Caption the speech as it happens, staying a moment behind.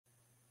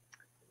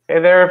Hey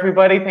there,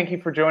 everybody. Thank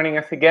you for joining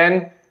us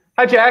again.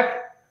 Hi,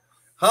 Jack.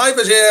 Hi,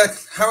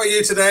 Bajir. How are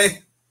you today?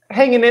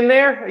 Hanging in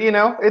there. You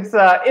know, it's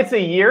a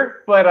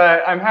year, but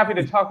I'm happy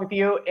to talk with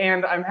you,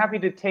 and I'm happy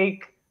to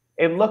take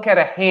a look at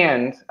a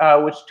hand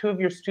which two of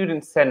your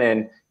students sent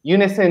in,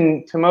 Eunice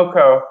and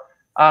Tomoko.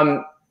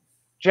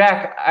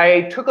 Jack,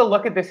 I took a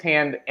look at this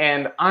hand,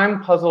 and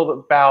I'm puzzled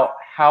about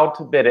how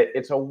to bid it.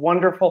 It's a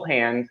wonderful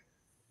hand,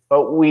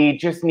 but we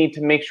just need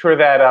to make sure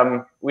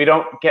that we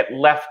don't get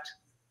left.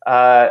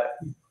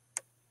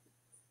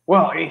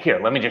 Well, here,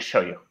 let me just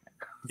show you.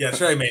 Yeah,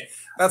 show me.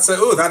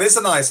 That is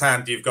a nice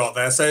hand you've got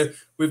there. So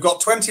we've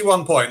got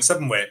 21 points,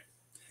 haven't we?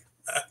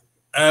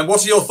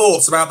 What are your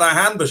thoughts about that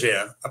hand,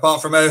 Bajir, apart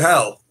from oh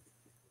hell?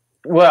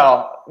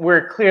 Well,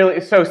 we're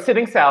clearly, so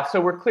sitting south, so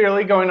we're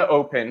clearly going to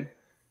open.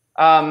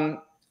 And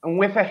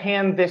with a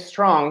hand this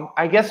strong,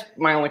 I guess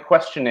my only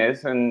question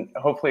is, and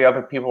hopefully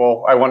other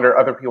people, I wonder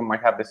other people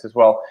might have this as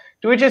well,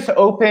 do we just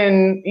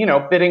open, you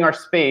know, bidding our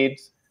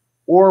spades,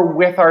 or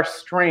with our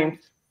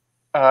strength,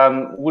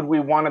 would we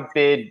want to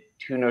bid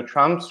two no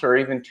trumps or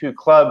even two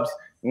clubs?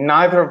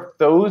 Neither of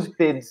those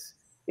bids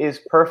is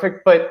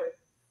perfect, but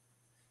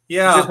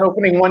yeah, just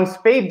opening one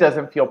spade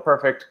doesn't feel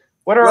perfect.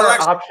 What are our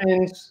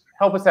options?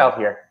 Help us out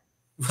here.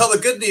 Well, the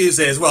good news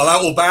is,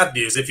 well, or bad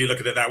news if you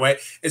look at it that way,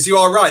 is you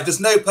are right. There's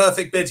no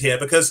perfect bid here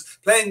because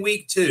playing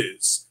weak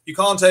twos, you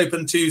can't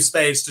open two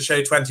spades to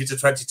show 20 to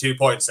 22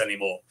 points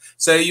anymore.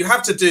 So you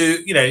have to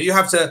do, you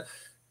have to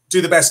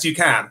do the best you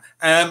can.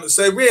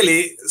 So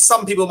really,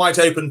 some people might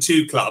open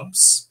two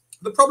clubs.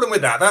 The problem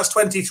with that's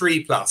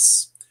 23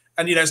 plus.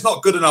 And, it's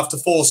not good enough to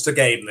force to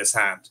game this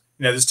hand.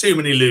 There's too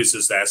many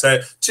losers there.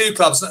 So two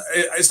clubs,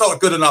 it's not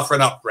good enough for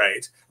an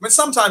upgrade. I mean,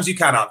 sometimes you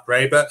can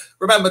upgrade, but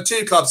remember,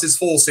 two clubs is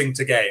forcing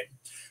to game.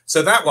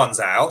 So that one's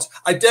out.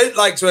 I don't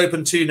like to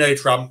open two no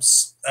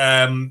trumps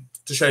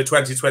to show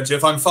 20-20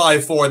 if I'm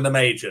 5-4 in the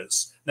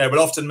majors. No,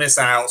 we'll often miss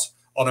out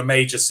on a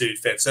major suit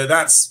fit. So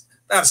that's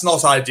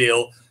not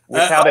ideal.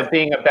 Without it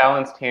being a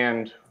balanced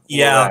hand.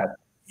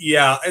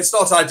 Yeah, it's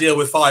not ideal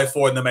with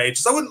 5-4 in the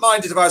majors. I wouldn't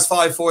mind it if I was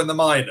 5-4 in the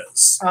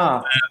minors.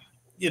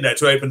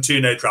 To open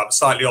two no trumps,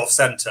 slightly off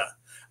center.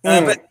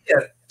 But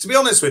yeah, to be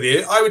honest with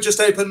you, I would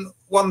just open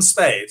one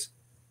spade.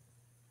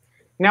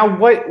 Now,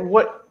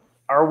 what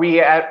are we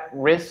at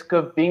risk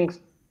of being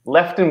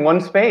left in one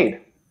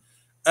spade?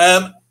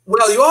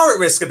 Well, you are at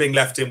risk of being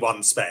left in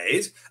one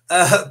spade,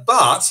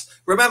 but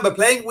remember,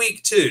 playing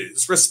weak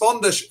twos,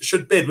 responder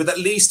should bid with at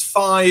least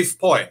 5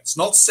 points,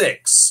 not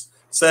 6.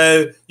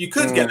 So you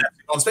could get left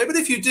in one spade, but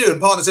if you do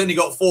and partner's only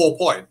got 4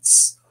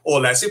 points or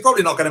less, you're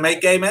probably not going to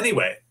make game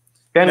anyway.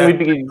 Then we'd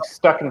be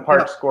stuck in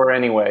part score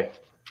anyway.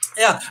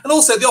 Yeah, and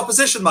also the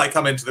opposition might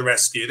come into the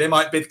rescue. They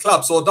might bid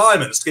clubs or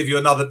diamonds to give you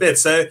another bid.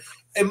 So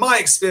in my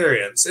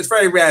experience, it's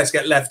very rare to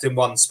get left in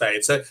one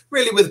spade. So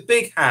really with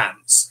big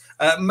hands,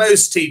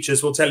 most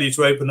teachers will tell you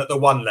to open at the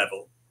 1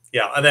 level.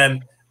 Yeah,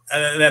 and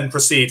then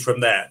proceed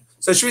from there.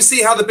 So should we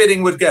see how the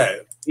bidding would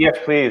go? Yes,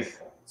 please.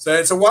 So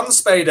it's a 1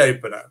 spade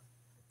opener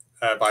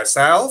by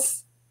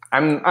South.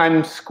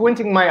 I'm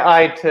squinting my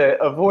eye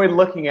to avoid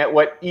looking at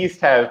what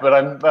East has, but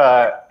I'm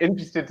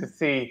interested to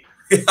see.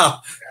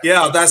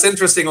 Yeah, that's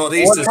interesting.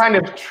 What kind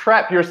of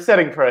trap you're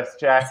setting for us,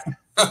 Jack?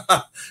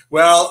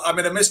 Well, I'm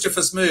in a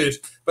mischievous mood,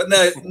 but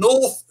no.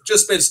 North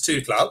just bids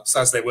 2 clubs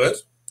as they would.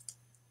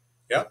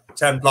 Yeah,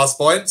 10 plus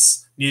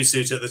points. New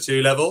suit at the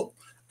 2 level.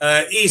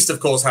 East,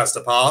 of course, has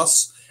to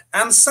pass.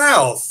 And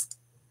South,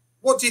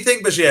 what do you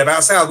think, Bajir,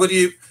 about South? Would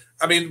you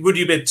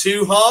bid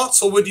 2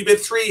 hearts or would you bid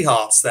 3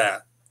 hearts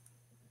there?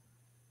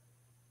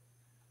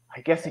 I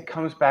guess it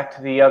comes back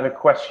to the other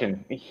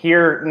question.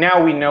 Here,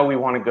 now we know we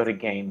want to go to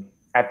game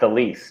at the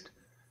least.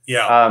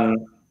 Yeah.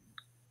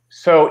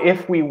 So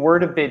if we were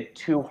to bid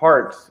 2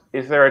 hearts,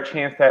 is there a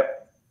chance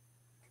that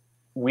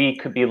we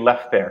could be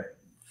left there?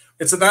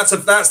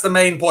 That's the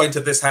main point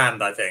of this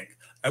hand, I think.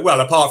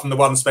 Well, apart from the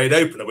 1 spade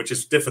opener, which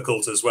is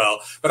difficult as well.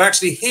 But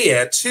actually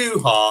here,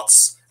 2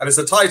 hearts, and it's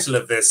the title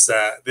of this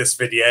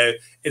video,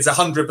 is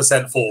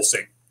 100%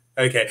 forcing.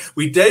 Okay,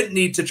 we don't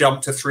need to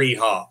jump to 3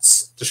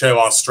 hearts to show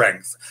our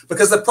strength,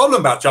 because the problem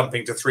about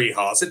jumping to 3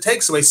 hearts, it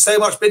takes away so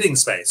much bidding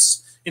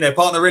space.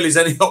 Partner really's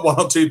only got 1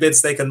 or 2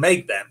 bids they can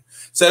make then.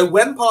 So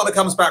when partner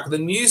comes back with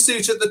a new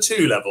suit at the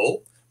 2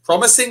 level,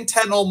 promising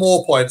 10 or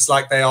more points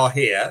like they are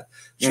here,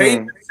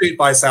 changing the suit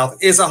by South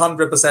is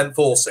 100%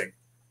 forcing.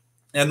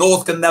 And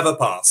North can never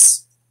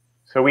pass.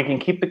 So we can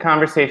keep the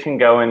conversation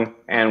going,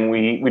 and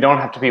we don't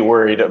have to be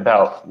worried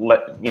about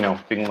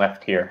being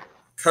left here.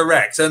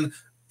 Correct. And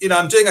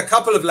I'm doing a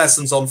couple of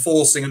lessons on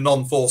forcing and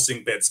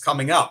non-forcing bids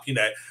coming up.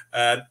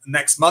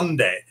 Next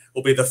Monday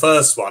will be the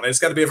first one. It's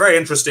going to be a very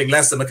interesting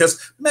lesson because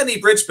many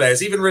bridge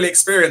players, even really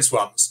experienced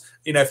ones,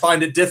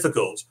 find it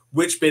difficult.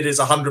 Which bid is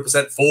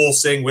 100%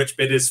 forcing? Which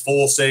bid is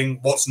forcing?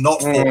 What's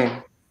not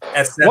forcing?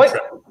 Etc.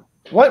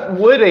 What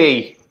would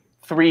a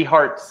 3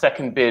 heart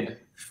second bid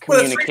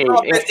communicate?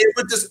 Well,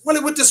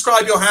 it would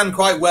describe your hand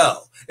quite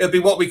well. It would be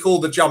what we call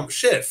the jump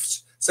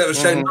shift. So it would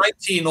show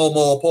 19 or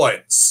more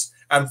points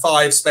and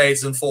 5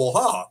 spades and 4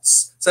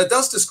 hearts. So it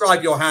does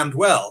describe your hand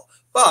well.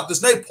 But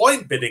there's no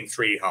point bidding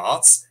 3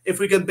 hearts if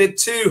we can bid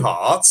 2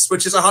 hearts,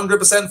 which is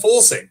 100%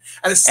 forcing.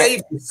 And it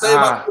saves you so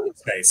much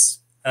space.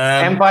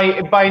 And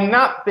by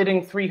not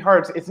bidding 3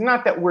 hearts, it's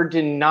not that we're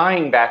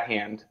denying that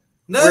hand.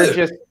 No. We're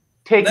just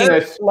taking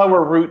a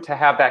slower route to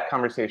have that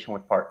conversation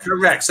with partner.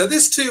 Correct. So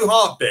this 2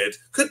 heart bid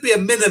could be a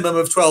minimum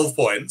of 12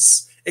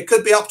 points. It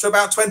could be up to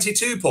about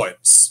 22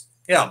 points.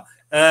 Yeah.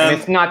 And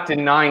it's not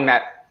denying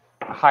that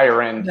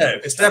higher end. No,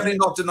 it's definitely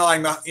not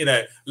denying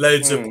that,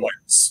 loads of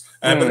points.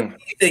 But the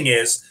key thing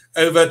is,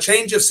 over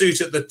change of suit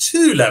at the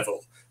 2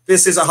 level,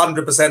 this is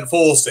 100%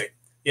 forcing.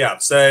 Yeah,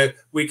 so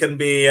we can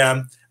be...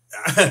 I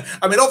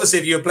mean, obviously,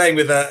 if you're playing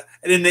with an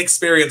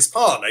inexperienced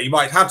partner, you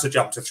might have to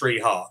jump to 3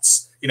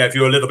 hearts, if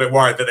you're a little bit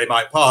worried that they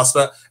might pass.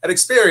 But an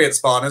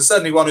experienced partner, and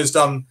certainly one who's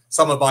done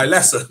some of my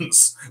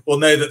lessons, will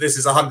know that this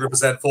is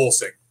 100%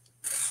 forcing.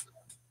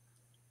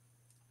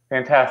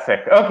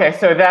 Fantastic. Okay,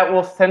 so that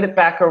will send it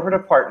back over to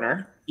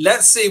partner.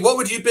 Let's see. What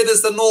would you bid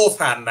as the north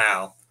hand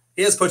now?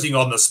 Here's putting you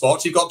on the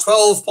spot. You've got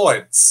 12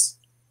 points.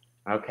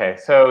 Okay,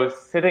 so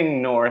sitting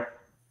north.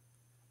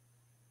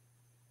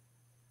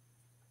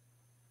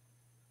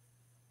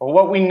 Well,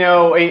 what we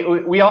know,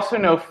 we also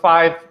know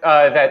 5,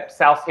 that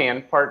south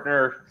hand,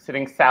 partner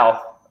sitting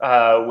south,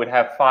 would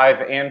have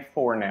 5 and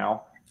 4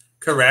 now.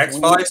 Correct.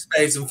 5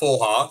 spades and 4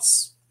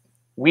 hearts.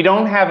 We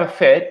don't have a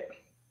fit.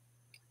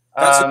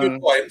 That's a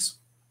good point.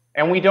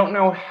 And we don't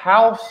know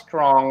how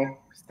strong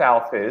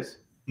south is.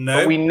 No.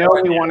 But we know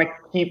we want to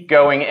keep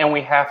going and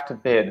we have to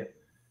bid.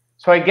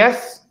 So I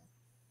guess,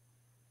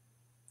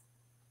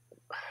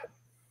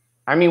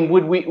 I mean,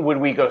 would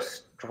we go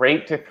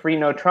straight to 3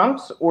 no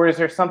trumps, or is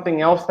there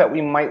something else that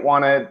we might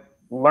want to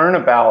learn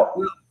about?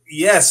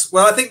 Yes.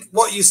 Well, I think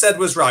what you said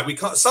was right.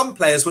 Some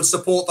players would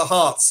support the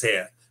hearts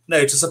here.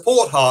 No, to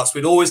support hearts,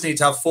 we'd always need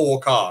to have 4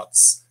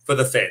 cards for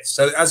the fit.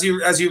 So as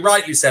you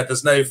rightly said,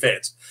 there's no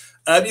fit.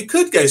 You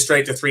could go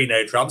straight to 3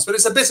 no trumps, but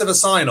it's a bit of a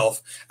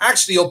sign-off.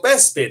 Actually, your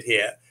best bid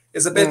here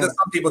is a bid that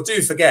some people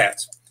do forget.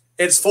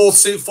 It's 4th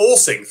suit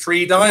forcing,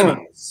 3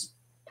 diamonds.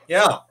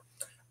 Yeah.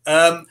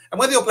 And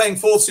whether you're playing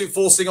 4th suit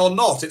forcing or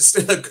not, it's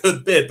still a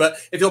good bid. But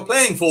if you're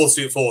playing 4th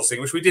suit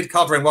forcing, which we did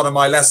cover in one of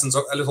my lessons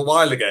a little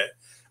while ago,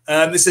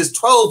 this is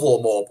 12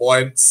 or more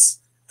points.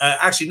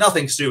 Actually,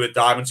 nothing to do with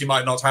diamonds. You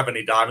might not have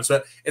any diamonds,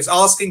 but it's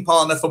asking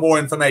partner for more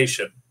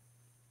information.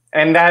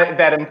 And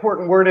that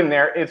important word in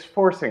there is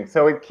forcing,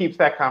 so it keeps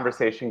that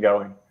conversation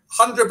going.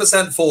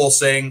 100%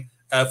 forcing,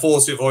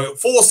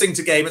 forcing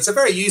to game. It's a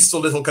very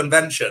useful little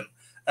convention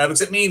because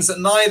it means that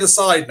neither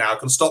side now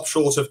can stop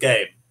short of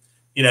game.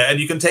 And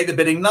you can take the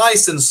bidding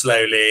nice and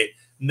slowly,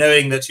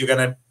 knowing that you're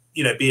going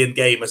to, be in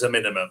game as a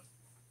minimum.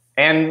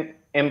 And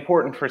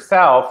important for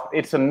South,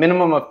 it's a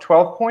minimum of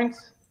 12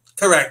 points?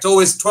 Correct.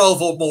 Always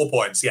 12 or more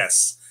points,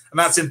 yes. And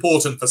that's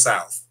important for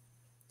South.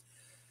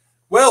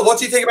 Well, what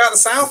do you think about the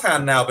South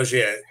hand now,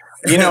 Bashir?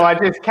 I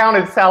just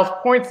counted South's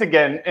points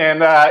again.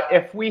 And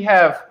if we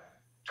have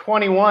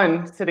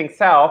 21 sitting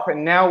South,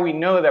 and now we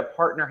know that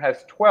partner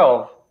has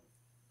 12,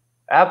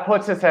 that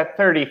puts us at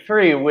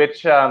 33,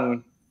 which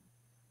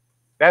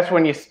that's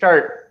when you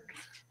start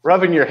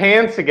rubbing your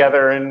hands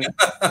together and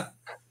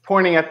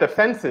pointing at the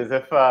fences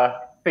if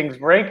things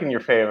break in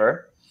your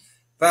favor.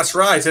 That's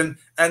right. And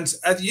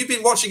you've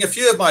been watching a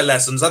few of my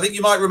lessons. I think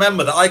you might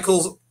remember that I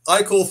call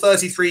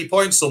 33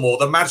 points or more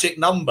the magic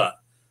number.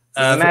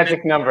 The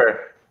magic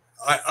number.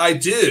 I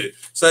do.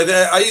 So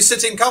are you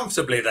sitting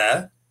comfortably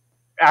there?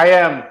 I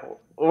am.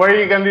 What are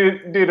you going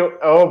to do?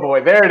 Oh,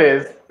 boy. There it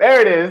is.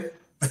 There it is.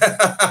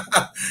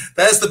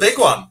 There's the big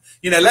one.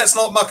 Let's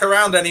not muck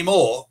around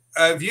anymore.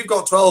 If you've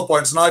got 12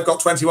 points and I've got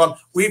 21,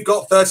 we've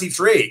got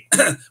 33,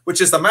 which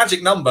is the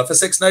magic number for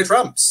 6 no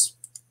trumps.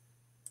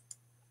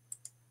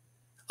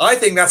 I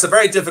think that's a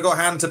very difficult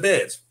hand to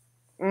bid.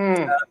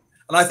 And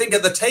I think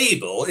at the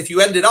table, if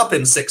you ended up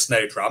in 6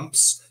 no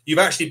trumps, you've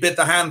actually bid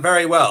the hand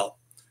very well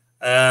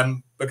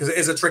because it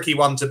is a tricky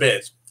one to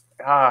bid.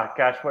 Ah,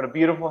 gosh, what a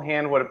beautiful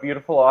hand. What a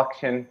beautiful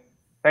auction.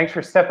 Thanks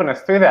for stepping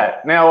us through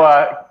that.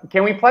 Now,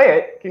 can we play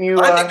it? Can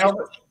you help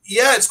us?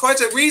 Yeah, it's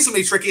quite a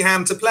reasonably tricky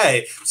hand to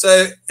play.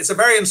 So it's a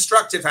very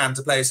instructive hand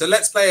to play. So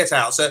let's play it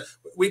out. So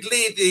we'd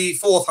lead the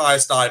 4th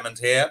highest diamond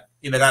here.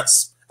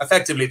 That's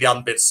effectively the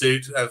unbid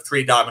suit of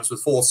 3 diamonds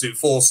with 4 suit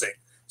forcing.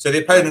 So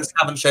the opponents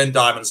haven't shown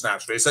diamonds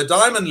naturally. So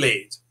diamond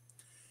lead.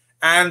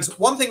 And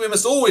one thing we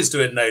must always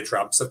do in no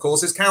trumps, of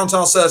course, is count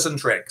our certain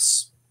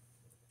tricks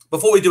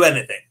before we do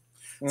anything.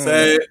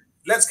 So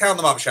let's count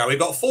them up, shall we? We've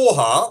got 4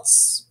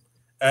 hearts,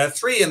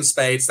 3 in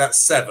spades, that's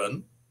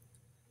 7.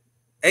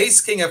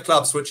 Ace king of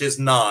clubs, which is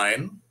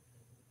 9.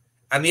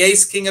 And the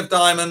ace king of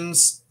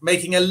diamonds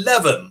making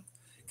 11.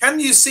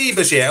 Can you see,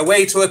 Bashir, a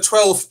way to a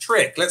 12th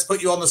trick? Let's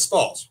put you on the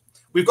spot.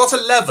 We've got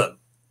 11.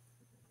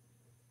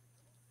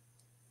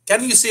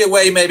 Can you see a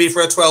way maybe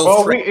for a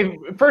 12th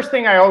trick? First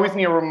thing I always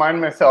need to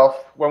remind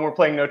myself when we're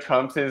playing no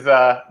trumps is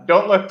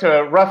don't look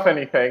to rough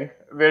anything.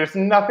 There's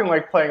nothing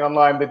like playing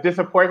online. The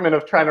disappointment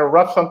of trying to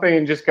rough something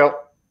and just go,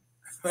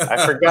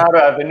 I forgot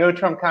the no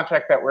trump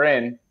contract that we're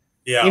in.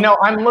 Yeah.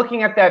 I'm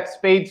looking at that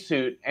spade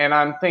suit and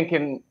I'm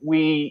thinking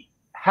we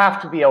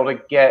have to be able to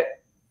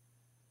get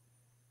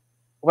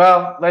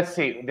Well, let's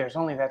see. There's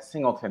only that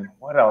singleton.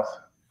 What else?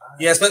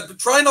 Yes, but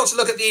try not to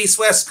look at the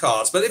east-west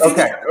cards. But if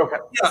Okay.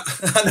 yeah,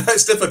 I know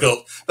it's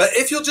difficult. But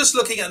if you're just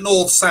looking at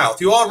north-south,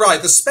 you are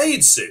right. The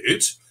spade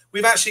suit,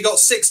 we've actually got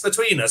 6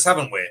 between us,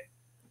 haven't we?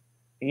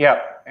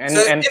 Yeah.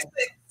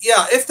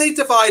 If they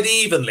divide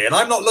evenly, and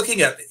I'm not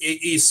looking at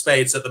east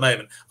spades at the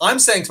moment, I'm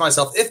saying to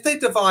myself, if they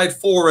divide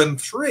 4 and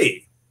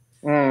 3,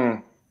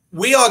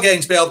 we are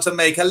going to be able to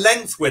make a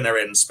length winner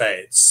in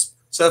spades.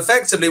 So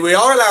effectively, we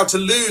are allowed to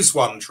lose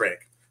 1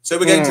 trick. So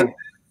we're going to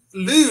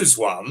lose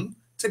 1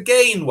 to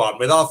gain 1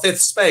 with our 5th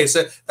spade.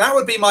 So that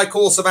would be my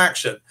course of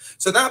action.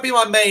 So that would be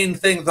my main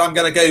thing that I'm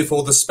going to go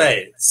for, the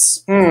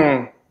spades.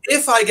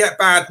 If I get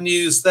bad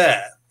news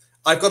there,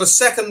 I've got a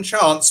second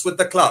chance with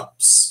the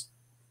clubs.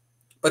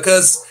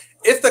 Because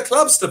if the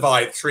clubs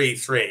divide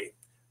 3-3,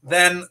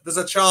 then there's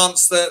a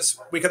chance that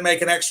we can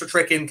make an extra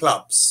trick in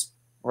clubs.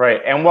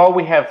 Right. And while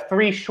we have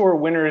 3 sure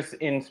winners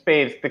in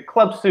spades, the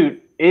club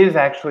suit is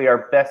actually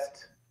our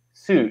best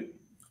suit.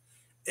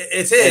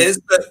 It is,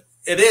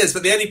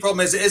 but the only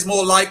problem is it is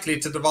more likely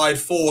to divide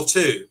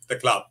 4-2, the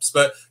clubs.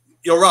 But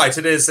you're right,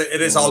 it is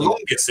our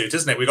longest suit,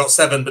 isn't it? We've got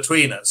 7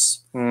 between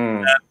us.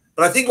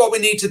 But I think what we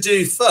need to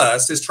do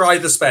first is try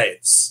the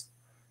spades.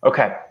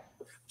 Okay.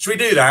 Should we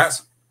do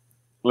that?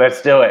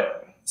 Let's do it.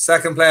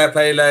 Second player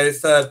play low,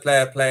 third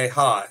player play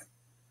high.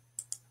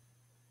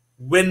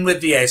 Win with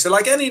the ace. So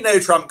like any no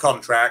trump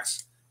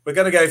contract, we're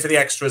going to go for the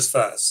extras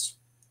first.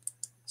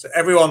 So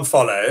everyone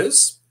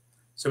follows.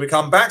 So we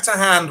come back to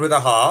hand with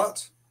a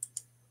heart,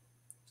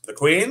 the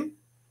queen,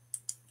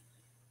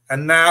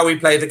 and now we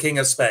play the king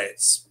of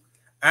spades.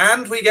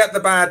 And we get the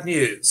bad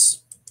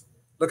news.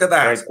 Look at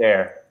that. Right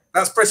there.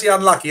 That's pretty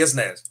unlucky, isn't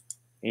it?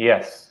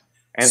 Yes.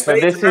 And so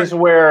this is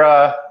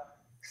where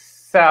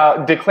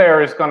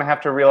Declare is going to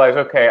have to realize,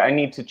 okay, I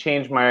need to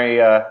change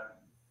my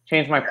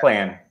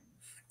plan.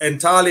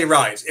 Entirely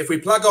right. If we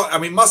plug on, and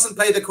we mustn't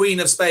play the queen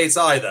of spades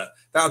either.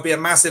 That would be a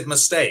massive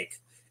mistake.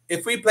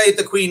 If we played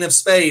the queen of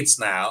spades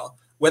now,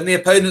 when the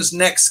opponents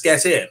next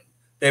get in,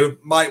 they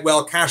might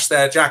well cash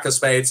their jack of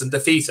spades and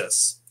defeat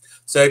us.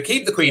 So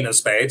keep the queen of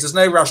spades. There's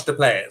no rush to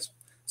play it.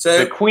 So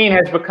the queen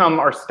has become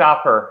our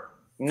stopper,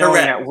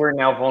 knowing that we're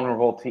now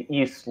vulnerable to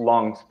East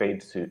long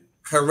spade suit.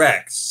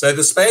 Correct. So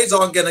the spades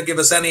aren't going to give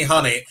us any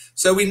honey.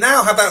 So we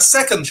now have that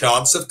second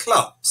chance of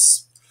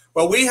clubs.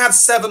 Well, we had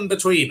 7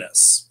 between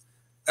us,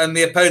 and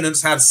the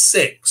opponents had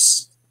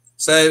 6.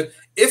 So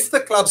if the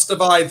clubs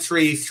divide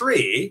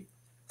 3-3,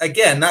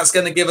 again, that's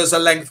going to give us a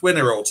length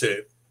winner or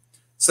 2.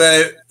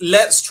 So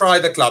let's try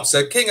the clubs.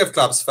 So king of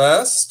clubs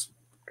first.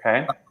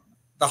 Okay.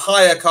 The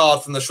higher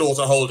card from the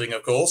shorter holding,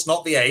 of course,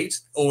 not the 8,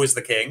 always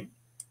the king.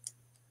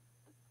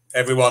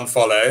 Everyone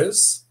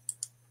follows.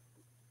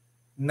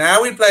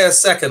 Now we play a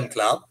second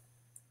club,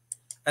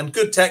 and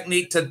good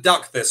technique to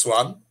duck this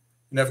one.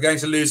 You know, if you're going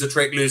to lose a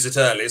trick, lose it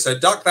early. So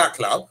duck that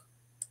club,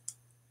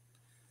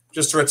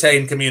 just to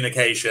retain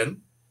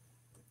communication.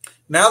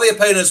 Now the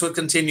opponents would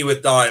continue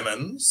with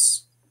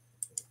diamonds,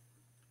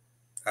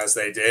 as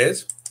they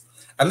did.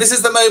 And this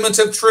is the moment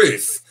of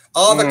truth.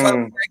 Are the clubs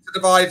going to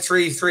divide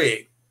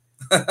 3-3?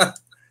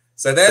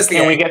 So there's the.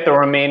 Can we get the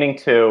remaining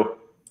 2?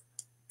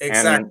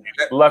 Exactly.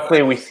 And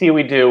luckily, we see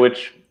we do,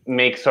 which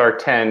makes our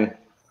 10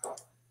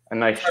 a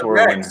nice sure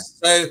winner.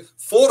 So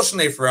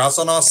fortunately for us,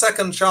 on our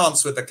second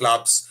chance with the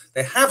clubs,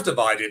 they have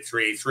divided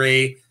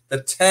 3-3.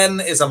 The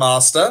 10 is a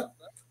master.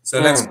 So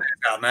let's play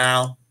it out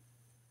now.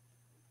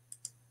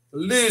 The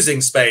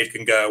losing spade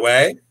can go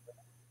away.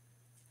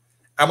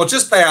 And we'll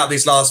just play out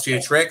these last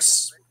few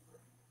tricks.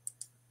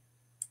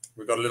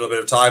 We've got a little bit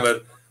of time,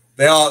 but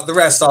the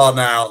rest are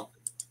now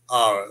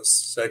ours.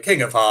 So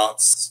king of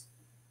hearts.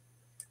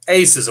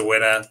 Ace is a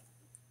winner.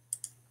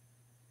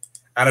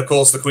 And of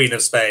course, the queen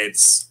of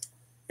spades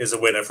is a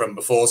winner from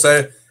before.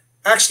 So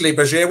actually,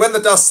 Bajir, when the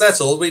dust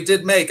settled, we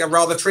did make a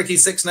rather tricky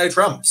 6 no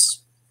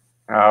trumps.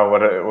 Oh,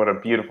 what a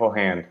beautiful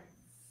hand.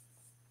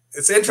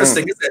 It's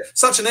interesting, isn't it?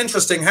 Such an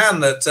interesting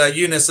hand that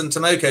Eunice and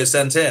Tomoko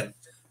sent in.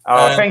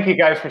 Oh, thank you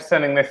guys for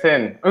sending this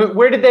in.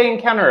 Where did they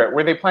encounter it?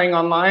 Were they playing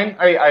online?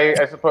 I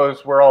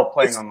suppose we're all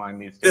playing online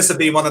these days. This would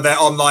be one of their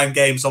online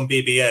games on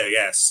BBO,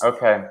 yes.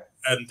 Okay.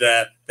 And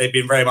they've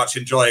been very much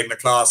enjoying the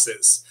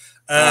classes.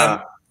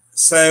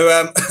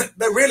 So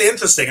they're really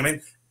interesting. I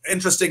mean,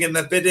 interesting in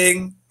the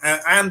bidding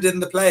and in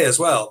the play as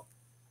well.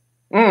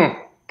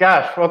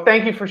 Gosh, well,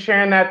 thank you for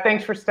sharing that.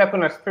 Thanks for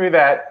stepping us through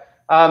that.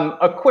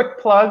 A quick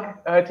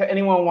plug to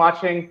anyone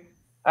watching.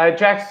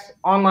 Jack's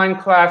online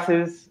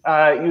classes,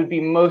 you'd be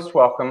most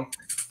welcome.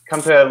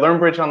 Come to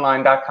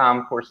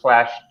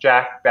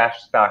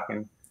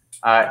learnbridgeonline.com/Jack-Stocken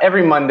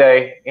every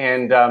Monday.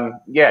 And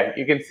yeah,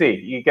 you can see,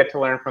 you get to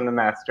learn from the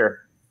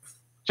master.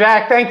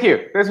 Jack, thank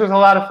you. This was a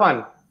lot of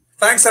fun.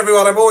 Thanks,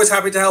 everyone. I'm always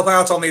happy to help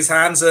out on these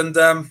hands. And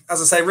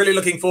as I say, really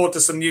looking forward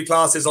to some new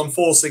classes on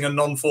forcing and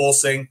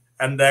non-forcing.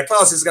 And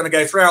classes are going to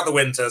go throughout the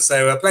winter.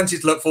 So plenty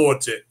to look forward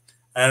to.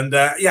 And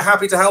yeah,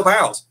 happy to help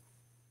out.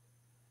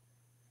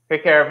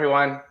 Take care,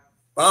 everyone.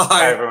 Bye.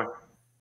 Bye, everyone.